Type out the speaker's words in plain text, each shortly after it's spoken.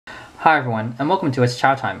Hi everyone, and welcome to It's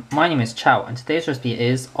Chow Time. My name is Chow, and today's recipe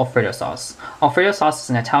is Alfredo sauce. Alfredo sauce is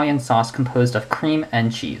an Italian sauce composed of cream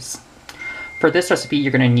and cheese. For this recipe,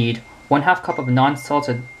 you're going to need 1/2 cup of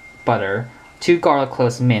non-salted butter, 2 garlic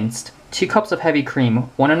cloves minced, 2 cups of heavy cream,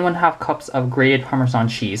 1 1/2 cups of grated Parmesan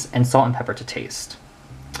cheese, and salt and pepper to taste.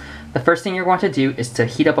 The first thing you're going to do is to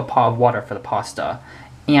heat up a pot of water for the pasta,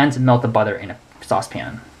 and melt the butter in a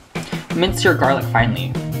saucepan. Mince your garlic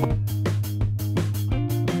finely.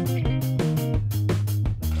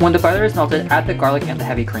 When the butter is melted, add the garlic and the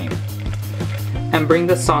heavy cream, and bring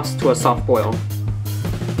the sauce to a soft boil.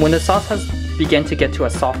 When the sauce has begun to get to a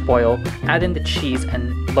soft boil, add in the cheese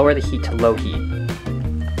and lower the heat to low heat,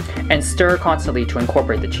 and stir constantly to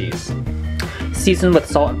incorporate the cheese. Season with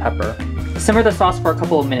salt and pepper. Simmer the sauce for a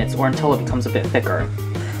couple of minutes or until it becomes a bit thicker.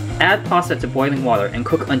 Add pasta to boiling water and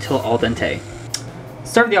cook until al dente.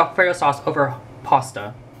 Serve the Alfredo sauce over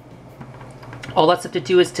pasta. All that's left to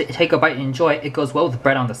do is to take a bite and enjoy. It goes well with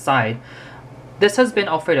bread on the side. This has been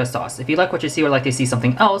Alfredo sauce. If you like what you see or like to see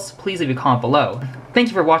something else, please leave a comment below. Thank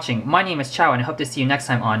you for watching. My name is Chow, and I hope to see you next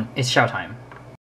time on It's Chow Time.